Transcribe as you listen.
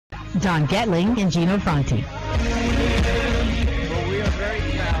Don Getling and Gino Franti. Well, we are very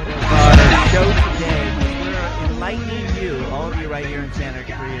proud of our show today. We're enlightening you, all of you right here in Santa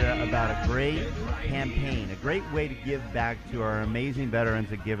Clarita, about a great campaign, a great way to give back to our amazing veterans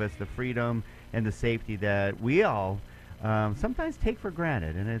that give us the freedom and the safety that we all sometimes take for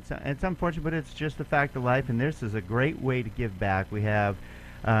granted. And it's unfortunate, but it's just a fact of life, and this is a great way to give back. We have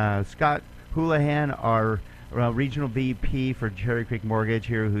Scott Houlihan, our regional VP for Cherry Creek Mortgage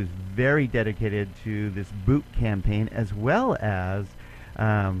here, who's very dedicated to this boot campaign, as well as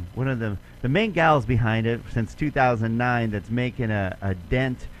one of the main gals behind it since 2009 that's making a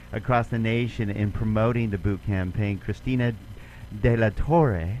dent across the nation in promoting the boot campaign, Christina De La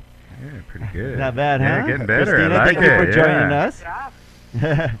Torre. Yeah, pretty good. Not bad, huh? Yeah, getting better. Christina, I like thank you for it. joining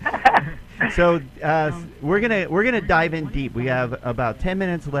Yeah. us. So we're gonna dive in deep. We have about 10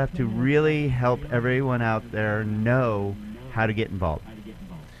 minutes left to really help everyone out there know how to get involved.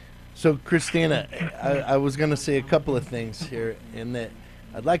 So, Christina, I was going to say a couple of things here, in that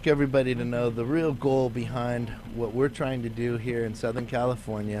I'd like everybody to know the real goal behind what we're trying to do here in Southern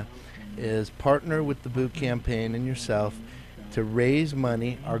California is partner with the boot campaign and yourself to raise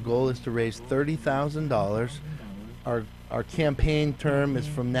money. Our goal is to raise $30,000. Our campaign term is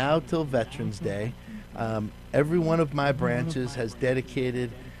from now till Veterans Day. Every one of my branches has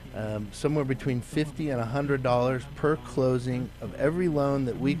dedicated somewhere between $50 and $100 per closing of every loan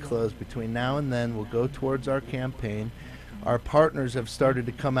that we close between now and then will go towards our campaign. Our partners have started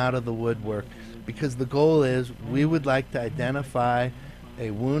to come out of the woodwork because the goal is we would like to identify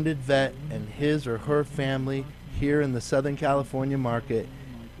a wounded vet and his or her family here in the Southern California market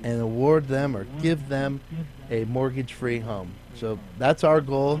and award them or give them a mortgage-free home. So that's our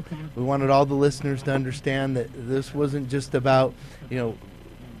goal. We wanted all the listeners to understand that this wasn't just about,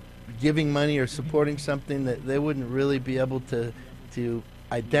 giving money or supporting something that they wouldn't really be able to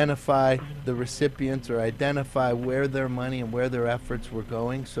identify the recipients or identify where their money and where their efforts were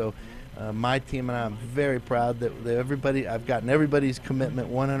going. So my team and I am very proud that I've gotten everybody's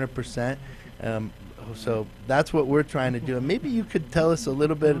commitment 100%. So that's what we're trying to do. And maybe you could tell us a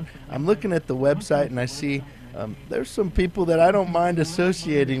little bit. I'm looking at the website and I see there's some people that I don't mind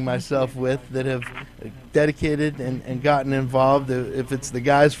associating myself with that have dedicated and gotten involved. If it's the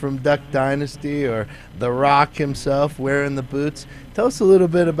guys from Duck Dynasty or The Rock himself wearing the boots. Tell us a little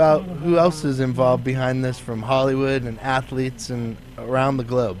bit about who else is involved behind this from Hollywood and athletes and around the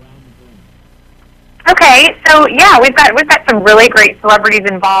globe. Okay, so yeah, we've got some really great celebrities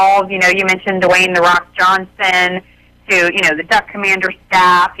involved. You mentioned Dwayne "The Rock" Johnson, to the Duck Commander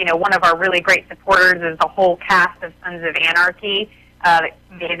staff. One of our really great supporters is the whole cast of Sons of Anarchy, the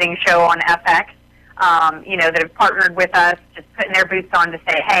amazing show on FX. That have partnered with us, just putting their boots on to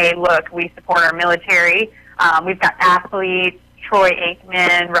say, hey, look, we support our military. We've got athletes, Troy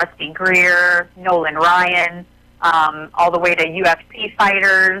Aikman, Rusty Greer, Nolan Ryan, all the way to UFC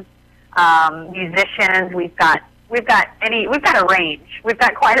fighters. Musicians. We've got a range. We've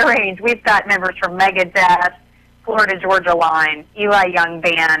got quite a range. We've got members from Megadeth, Florida Georgia Line, Eli Young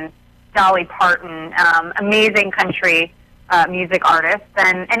Band, Dolly Parton, amazing country music artists,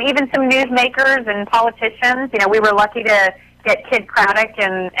 and even some newsmakers and politicians. We were lucky to get Kid Craddock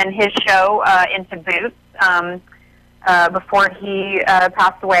and his show into booths before he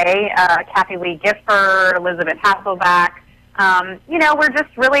passed away. Kathy Lee Gifford, Elizabeth Hasselback. We're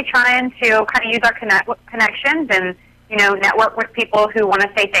just really trying to kind of use our connections and, network with people who want to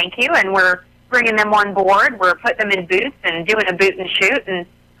say thank you, and we're bringing them on board. We're putting them in booths and doing a boot and shoot and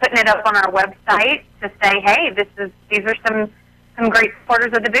putting it up on our website to say, hey, these are some great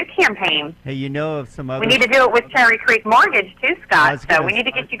supporters of the boot campaign. Hey, of some other... We need to do it with Cherry Creek Mortgage too, Scott. So we need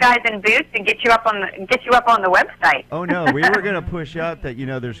to get you guys in booths and get you up on the website. Oh no, we were going to push up that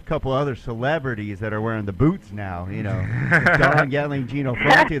there's a couple other celebrities that are wearing the boots now. Don Getling, Gino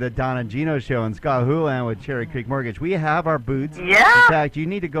Franti, the Don and Gino show, and Scott Houlihan with Cherry Creek Mortgage. We have our boots. Yeah. In fact, you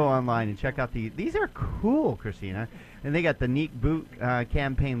need to go online and check out these are cool, Christina, and they got the neat boot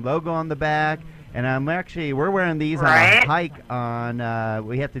campaign logo on the back. And we're wearing these on a hike on,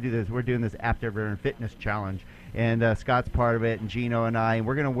 we have to do this, we're doing this Afterburn Fitness Challenge. And Scott's part of it, and Gino and I, and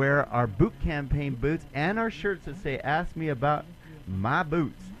we're going to wear our boot campaign boots and our shirts that say, ask me about my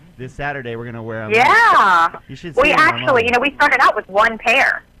boots. This Saturday, we're going to wear them. Yeah. You should see we them actually, online. we started out with one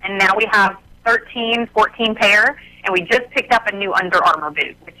pair, and now we have 13, 14 pair, and we just picked up a new Under Armour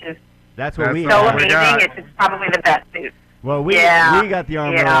boot, which is That's what we so have. amazing. It's probably the best boot. Well, we got the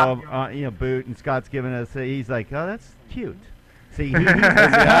Armour boot, and Scott's giving us. He's like, oh, that's cute. See, he's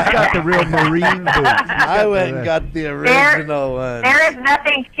got the real marine boots. I went and got the original one. There is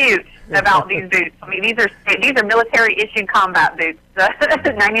nothing cute about these boots. I mean, these are military issued combat boots.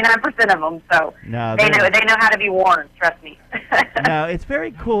 99% of them. So No, they know how to be worn. Trust me. No, it's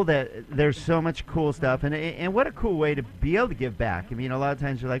very cool that there's so much cool stuff, and what a cool way to be able to give back. I mean, a lot of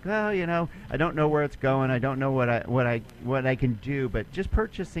times you're like, oh, you know, I don't know where it's going, I don't know what I can do, but just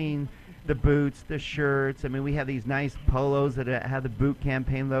purchasing the boots, the shirts. I mean, we have these nice polos that have the boot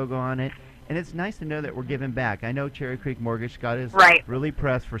campaign logo on it, and it's nice to know that we're giving back. I know Cherry Creek Mortgage, Scott, is really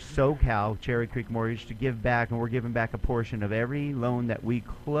pressed for SoCal Cherry Creek Mortgage to give back, and we're giving back a portion of every loan that we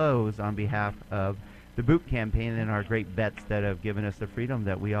close on behalf of the boot campaign and our great vets that have given us the freedom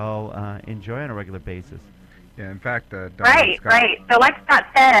that we all enjoy on a regular basis. Yeah, in fact, Right. So like Scott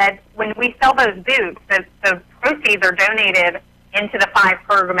said, when we sell those boots, the proceeds are donated into the 5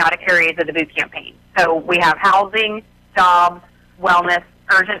 programmatic areas of the boot campaign. So we have housing, jobs, wellness,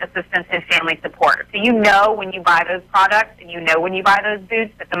 urgent assistance, and family support. So you know when you buy those products and you know when you buy those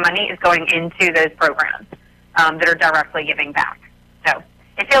boots that the money is going into those programs that are directly giving back. So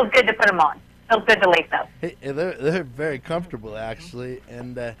it feels good to put them on. It feels good to lace up. Hey, they're very comfortable, actually.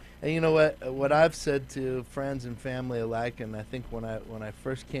 And you know what I've said to friends and family alike, and I think when I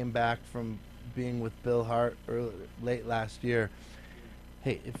first came back from being with Bill Hart late last year,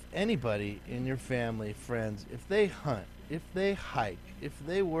 hey, if anybody in your family, friends, if they hunt, if they hike, if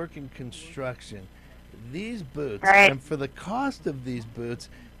they work in construction, these boots, and for the cost of these boots,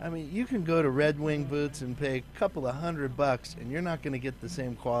 I mean, you can go to Red Wing Boots and pay a couple of $100, and you're not going to get the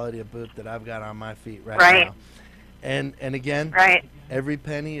same quality of boot that I've got on my feet right now. And again, every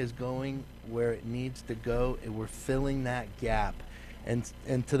penny is going where it needs to go, and we're filling that gap. And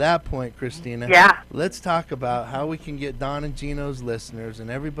to that point, Christina, let's talk about how we can get Don and Gino's listeners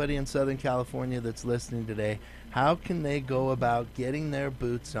and everybody in Southern California that's listening today, how can they go about getting their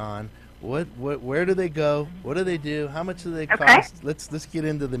boots on? Where do they go? What do they do? How much do they cost? Let's get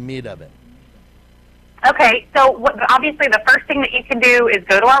into the meat of it. Okay, so obviously the first thing that you can do is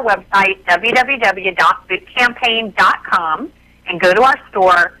go to our website, www.bootcampaign.com, and go to our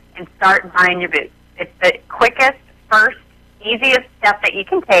store and start buying your boots. It's the quickest, first, easiest step that you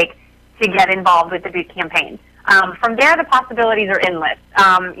can take to get involved with the boot campaign. From there, the possibilities are endless.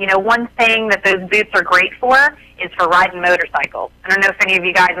 You know, one thing that those boots are great for is for riding motorcycles. I don't know if any of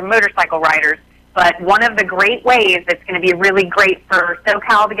you guys are motorcycle riders, but one of the great ways that's going to be really great for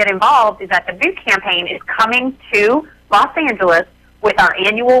SoCal to get involved is that the boot campaign is coming to Los Angeles with our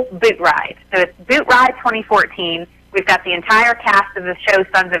annual boot ride. So it's Boot Ride 2014. We've got the entire cast of the show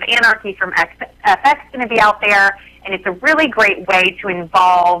Sons of Anarchy from FX going to be out there, and it's a really great way to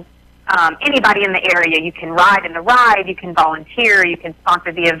involve anybody in the area. You can ride in the ride, you can volunteer, you can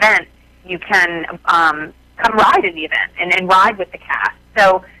sponsor the event, you can come ride in the event and ride with the cast.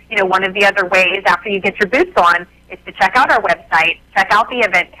 So, you know, one of the other ways after you get your boots on is to check out our website, check out the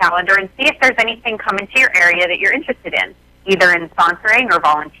event calendar, and see if there's anything coming to your area that you're interested in, either in sponsoring or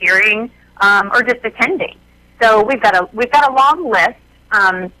volunteering or just attending. So we've got a long list,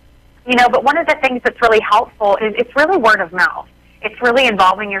 you know, but one of the things that's really helpful is it's really word of mouth. It's really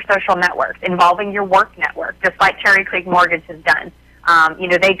involving your social networks, involving your work network, just like Cherry Creek Mortgage has done. You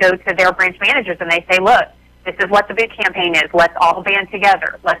know, they go to their branch managers and they say, look, this is what the boot campaign is. Let's all band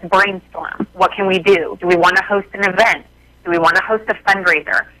together. Let's brainstorm. What can we do? Do we want to host an event? Do we want to host a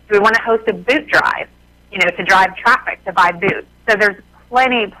fundraiser? Do we want to host a boot drive, you know, to drive traffic to buy boots? So there's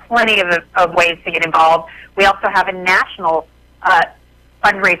plenty of ways to get involved. We also have a national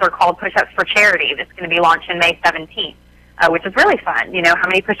fundraiser called Push-Ups for Charity that's going to be launched in May 17th, which is really fun. You know, how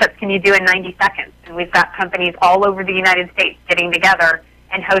many push-ups can you do in 90 seconds? And we've got companies all over the United States getting together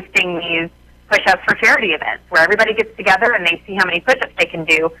and hosting these push-ups for charity events where everybody gets together and they see how many push-ups they can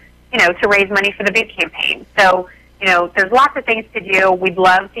do, you know, to raise money for the boot campaign. So, you know, there's lots of things to do. We'd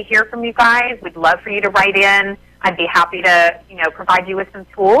love to hear from you guys. We'd love for you to write in. I'd be happy to, you know, provide you with some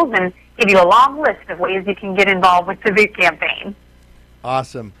tools and give you a long list of ways you can get involved with the boot campaign.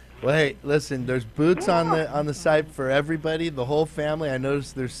 Awesome. Well, hey, listen, there's boots on the site for everybody, the whole family. I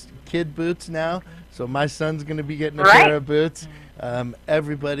noticed there's kid boots now, so my son's going to be getting a pair of boots.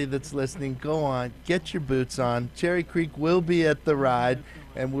 Everybody that's listening, go on, get your boots on. Cherry Creek will be at the ride,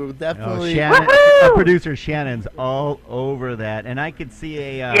 and we'll definitely... Shannon, our producer Shannon's all over that, and I could see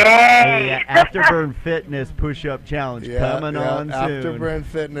a Afterburn Fitness push-up challenge coming on soon. Afterburn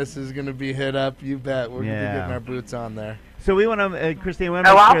Fitness is going to be hit up, you bet. We're going to be getting our boots on there. So we want to, Christine, we want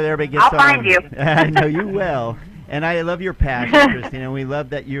to make sure that everybody gets on. I'll find you. I know you will. And I love your passion, Christine, and we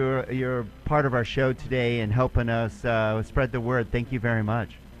love that you're part of our show today and helping us spread the word. Thank you very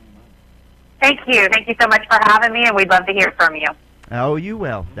much. Thank you. Thank you so much for having me, and we'd love to hear from you. Oh, you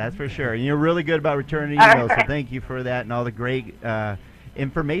will. That's for sure. And you're really good about returning All emails, so right. thank you for that and all the great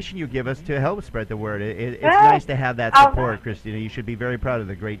information you give us to help spread the word. It's nice to have that support, Christina. You should be very proud of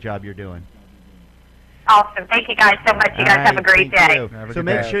the great job you're doing. Awesome. Thank you guys so much. You guys have a great thank day. you. Have a So good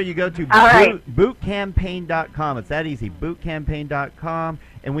make day. sure you go to All right. bootcampaign.com. It's that easy, bootcampaign.com.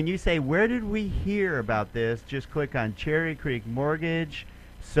 And when you say, where did we hear about this, just click on Cherry Creek Mortgage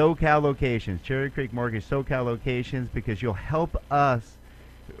SoCal locations. Cherry Creek Mortgage SoCal locations, because you'll help us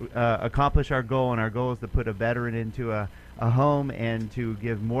accomplish our goal, and our goal is to put a veteran into a home and to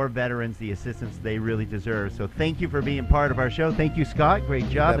give more veterans the assistance they really deserve. So thank you for being part of our show. Thank you, Scott. Great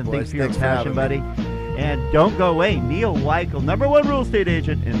job, and boys. thanks for your Thanks for passion, buddy. having And don't go away. Neil Weichel, #1 real estate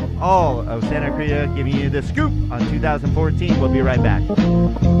agent in all of Santa Cruz, giving you the scoop on 2014. We'll be right back.